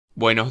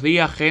Buenos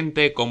días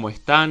gente, ¿cómo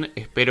están?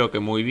 Espero que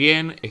muy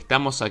bien.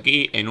 Estamos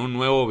aquí en un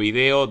nuevo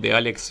video de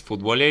Alex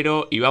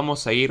Futbolero y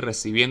vamos a ir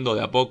recibiendo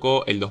de a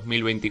poco el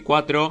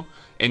 2024,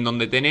 en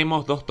donde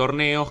tenemos dos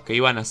torneos que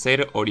iban a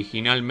ser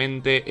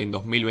originalmente en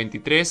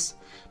 2023,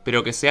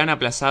 pero que se han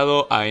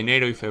aplazado a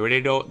enero y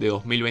febrero de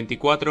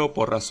 2024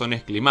 por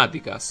razones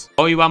climáticas.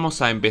 Hoy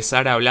vamos a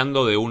empezar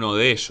hablando de uno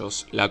de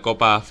ellos, la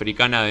Copa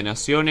Africana de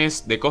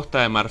Naciones de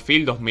Costa de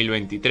Marfil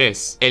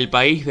 2023. El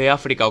país de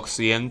África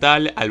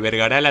Occidental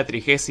albergará la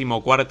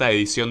 34ª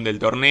edición del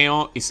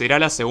torneo y será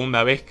la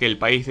segunda vez que el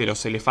país de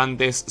los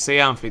elefantes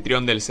sea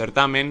anfitrión del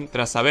certamen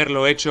tras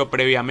haberlo hecho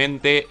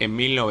previamente en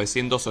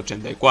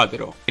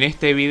 1984. En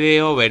este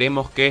video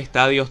veremos qué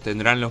estadios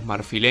tendrán los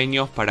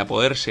marfileños para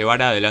poder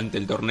llevar adelante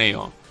el torneo.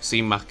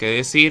 Sin más que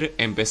decir,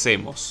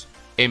 empecemos.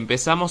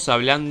 Empezamos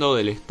hablando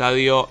del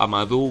estadio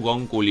Amadou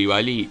Gon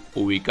Coulibaly,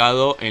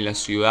 ubicado en la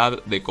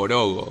ciudad de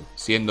Korogo,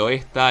 siendo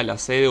esta la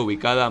sede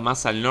ubicada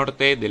más al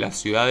norte de las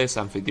ciudades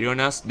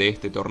anfitrionas de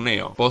este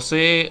torneo.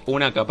 Posee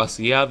una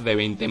capacidad de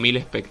 20.000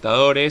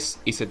 espectadores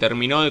y se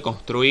terminó de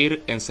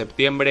construir en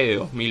septiembre de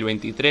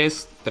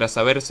 2023 tras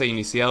haberse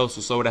iniciado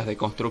sus obras de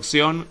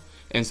construcción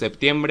en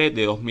septiembre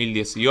de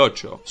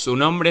 2018. Su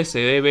nombre se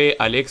debe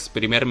al ex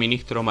primer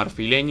ministro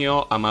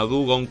marfileño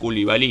Amadou Gon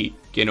Coulibaly,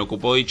 quien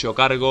ocupó dicho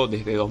cargo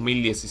desde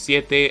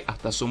 2017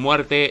 hasta su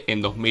muerte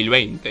en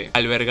 2020.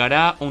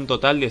 Albergará un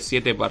total de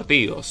 7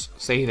 partidos,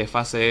 6 de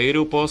fase de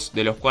grupos,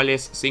 de los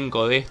cuales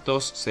 5 de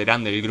estos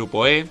serán del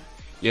grupo E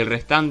y el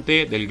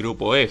restante del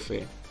grupo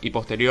F, y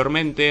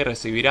posteriormente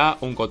recibirá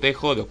un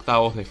cotejo de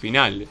octavos de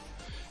final.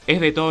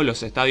 Es de todos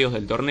los estadios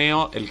del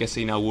torneo el que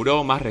se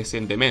inauguró más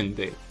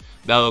recientemente,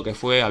 dado que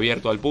fue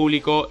abierto al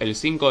público el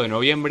 5 de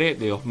noviembre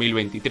de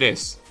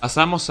 2023.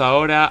 Pasamos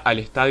ahora al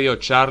estadio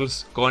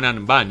Charles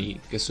Konan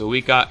Banny, que se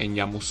ubica en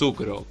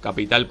Yamoussoukro,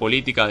 capital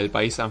política del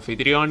país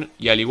anfitrión,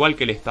 y al igual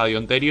que el estadio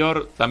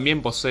anterior,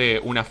 también posee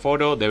un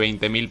aforo de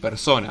 20.000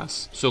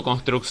 personas. Su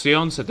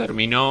construcción se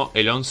terminó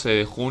el 11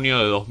 de junio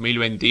de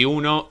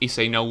 2021 y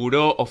se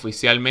inauguró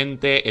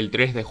oficialmente el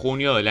 3 de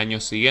junio del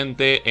año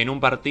siguiente en un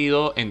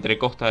partido entre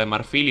Costa de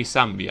Marfil y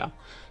Zambia,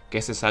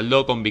 que se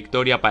saldó con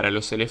victoria para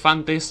los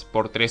elefantes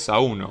por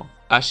 3-1.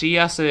 Allí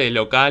hace de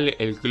local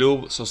el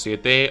club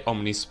Société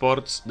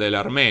Omnisports de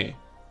l'Armée,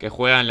 que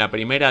juega en la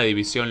primera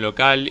división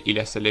local y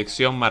la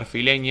selección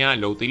marfileña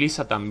lo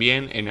utiliza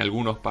también en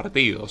algunos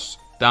partidos.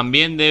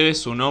 También debe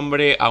su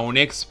nombre a un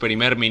ex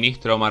primer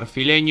ministro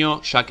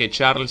marfileño, ya que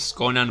Charles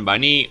Konan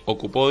Banny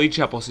ocupó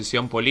dicha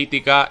posición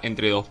política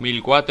entre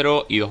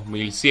 2004 y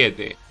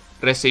 2007.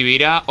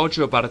 Recibirá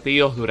 8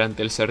 partidos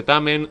durante el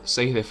certamen,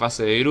 6 de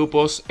fase de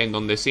grupos, en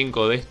donde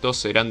 5 de estos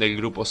serán del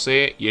grupo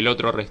C y el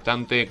otro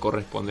restante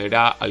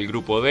corresponderá al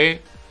grupo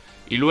D,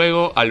 y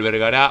luego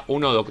albergará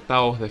uno de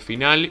octavos de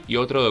final y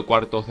otro de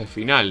cuartos de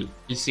final.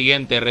 El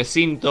siguiente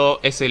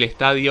recinto es el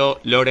estadio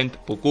Laurent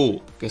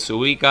Puku, que se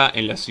ubica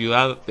en la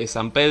ciudad de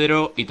San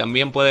Pedro y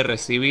también puede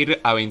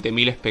recibir a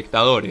 20.000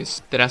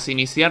 espectadores. Tras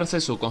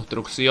iniciarse su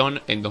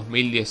construcción en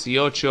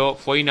 2018,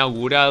 fue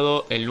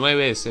inaugurado el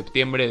 9 de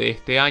septiembre de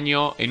este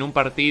año en un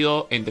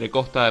partido entre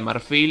Costa de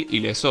Marfil y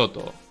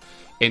Lesoto,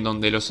 en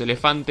donde los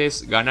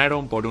elefantes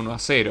ganaron por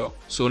 1-0.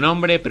 Su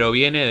nombre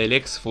proviene del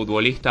ex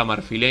futbolista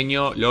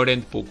marfileño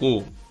Laurent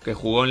Puku, que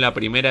jugó en la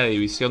primera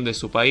división de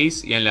su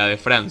país y en la de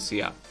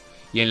Francia,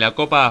 y en la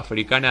Copa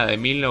Africana de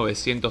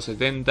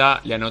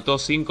 1970 le anotó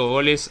 5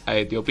 goles a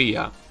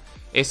Etiopía.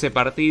 Ese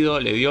partido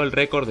le dio el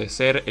récord de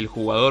ser el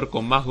jugador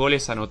con más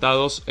goles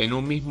anotados en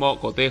un mismo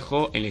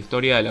cotejo en la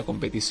historia de la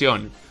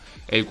competición,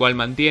 el cual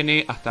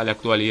mantiene hasta la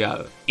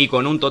actualidad. Y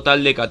con un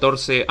total de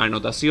 14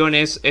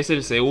 anotaciones, es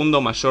el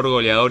segundo mayor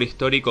goleador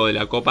histórico de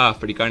la Copa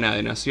Africana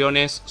de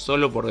Naciones,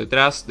 solo por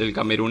detrás del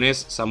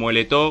camerunés Samuel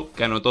Eto'o,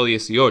 que anotó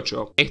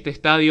 18. Este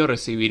estadio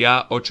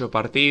recibirá 8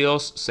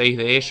 partidos, 6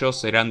 de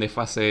ellos serán de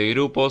fase de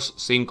grupos,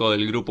 5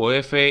 del grupo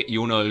F y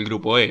 1 del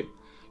grupo E.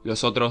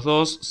 Los otros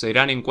 2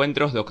 serán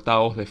encuentros de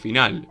octavos de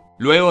final.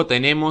 Luego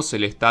tenemos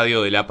el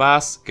Estadio de La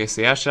Paz, que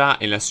se halla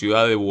en la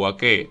ciudad de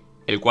Bouaké,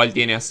 el cual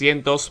tiene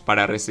asientos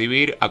para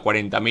recibir a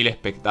 40.000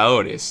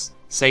 espectadores.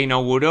 Se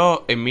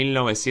inauguró en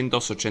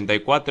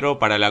 1984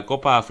 para la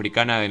Copa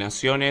Africana de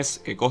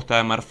Naciones que Costa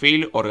de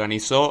Marfil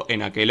organizó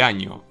en aquel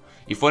año,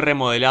 y fue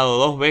remodelado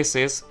 2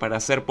 veces para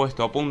ser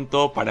puesto a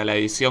punto para la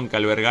edición que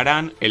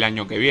albergarán el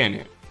año que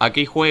viene.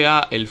 Aquí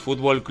juega el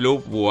Fútbol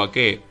Club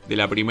Bouaké de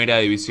la primera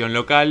división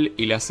local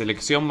y la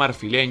selección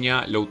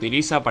marfileña lo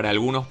utiliza para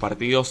algunos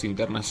partidos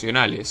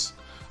internacionales,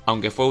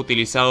 aunque fue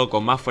utilizado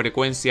con más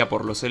frecuencia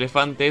por los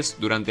elefantes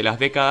durante las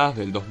décadas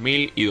del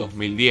 2000 y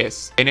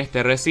 2010. En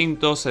este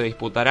recinto se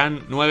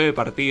disputarán 9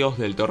 partidos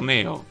del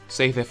torneo,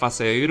 6 de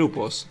fase de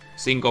grupos,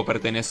 5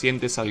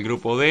 pertenecientes al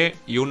grupo D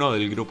y 1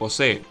 del grupo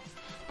C.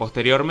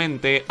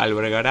 Posteriormente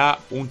albergará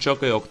un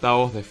choque de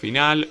octavos de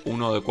final,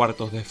 uno de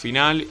cuartos de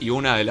final y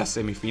una de las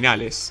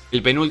semifinales.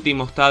 El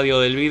penúltimo estadio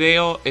del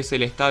video es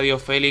el estadio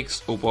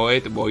Félix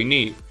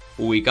Houphouët-Boigny,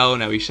 ubicado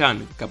en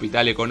Abiyán,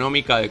 capital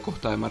económica de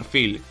Costa de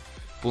Marfil.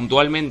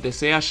 Puntualmente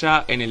se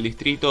halla en el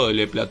distrito de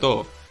Le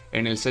Plateau,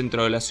 en el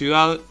centro de la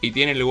ciudad, y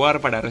tiene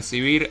lugar para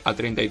recibir a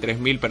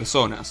 33.000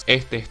 personas.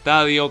 Este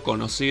estadio,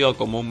 conocido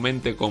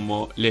comúnmente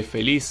como Le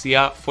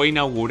Felicia, fue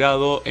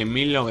inaugurado en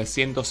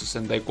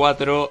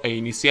 1964 e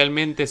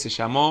inicialmente se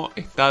llamó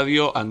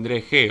Estadio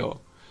André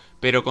Geo,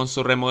 pero con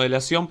su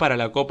remodelación para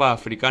la Copa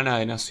Africana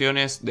de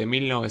Naciones de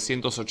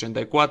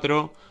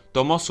 1984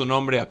 tomó su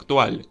nombre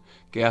actual,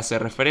 que hace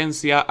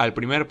referencia al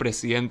primer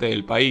presidente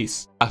del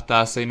país. Hasta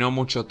hace no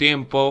mucho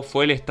tiempo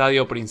fue el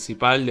estadio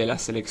principal de la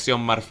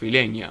selección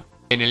marfileña.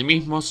 En el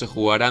mismo se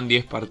jugarán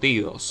 10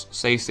 partidos,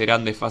 6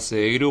 serán de fase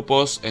de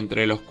grupos,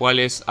 entre los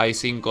cuales hay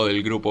 5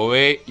 del grupo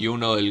B y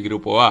 1 del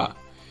grupo A,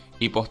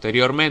 y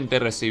posteriormente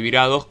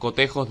recibirá 2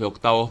 cotejos de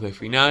octavos de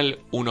final,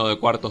 1 de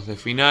cuartos de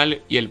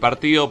final y el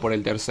partido por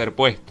el tercer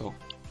puesto.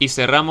 Y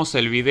cerramos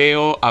el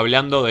video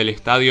hablando del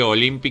Estadio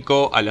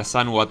Olímpico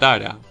Alassane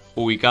Ouattara,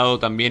 ubicado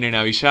también en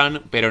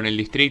Abiyán, pero en el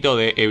distrito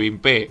de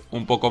Evimpé,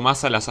 un poco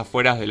más a las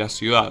afueras de la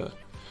ciudad.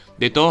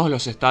 De todos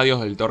los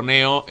estadios del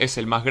torneo es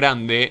el más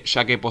grande,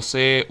 ya que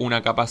posee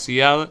una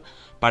capacidad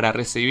para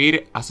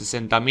recibir a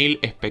 60.000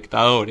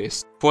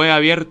 espectadores. Fue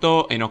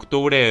abierto en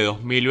octubre de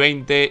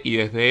 2020 y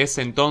desde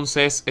ese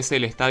entonces es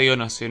el estadio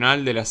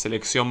nacional de la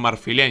selección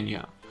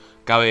marfileña.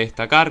 Cabe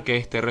destacar que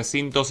este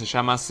recinto se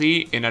llama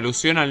así en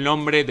alusión al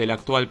nombre del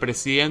actual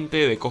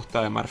presidente de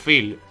Costa de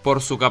Marfil.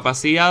 Por su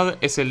capacidad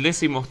es el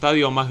 10º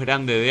estadio más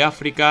grande de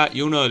África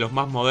y uno de los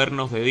más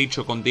modernos de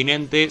dicho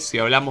continente si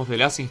hablamos de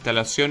las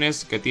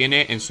instalaciones que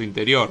tiene en su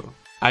interior.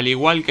 Al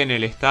igual que en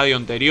el estadio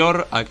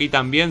anterior, aquí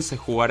también se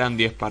jugarán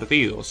 10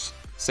 partidos,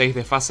 6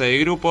 de fase de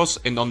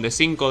grupos, en donde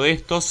 5 de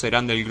estos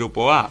serán del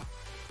grupo A,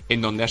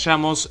 en donde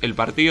hallamos el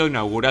partido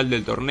inaugural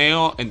del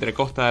torneo entre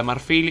Costa de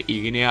Marfil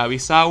y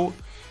Guinea-Bissau,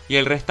 y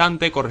el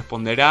restante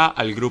corresponderá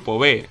al grupo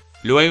B.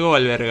 Luego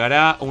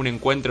albergará un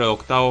encuentro de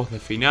octavos de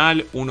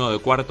final, uno de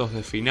cuartos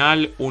de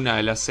final, una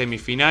de las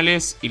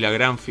semifinales y la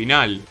gran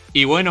final.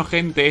 Y bueno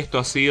gente, esto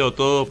ha sido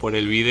todo por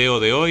el video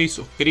de hoy.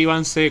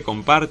 Suscríbanse,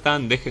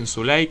 compartan, dejen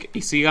su like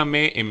y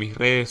síganme en mis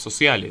redes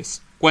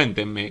sociales.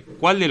 Cuéntenme,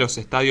 ¿cuál de los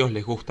estadios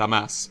les gusta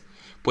más?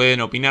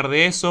 Pueden opinar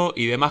de eso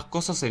y demás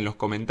cosas en los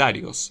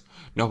comentarios.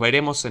 Nos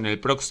veremos en el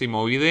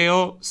próximo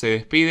video. Se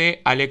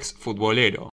despide Alex Futbolero.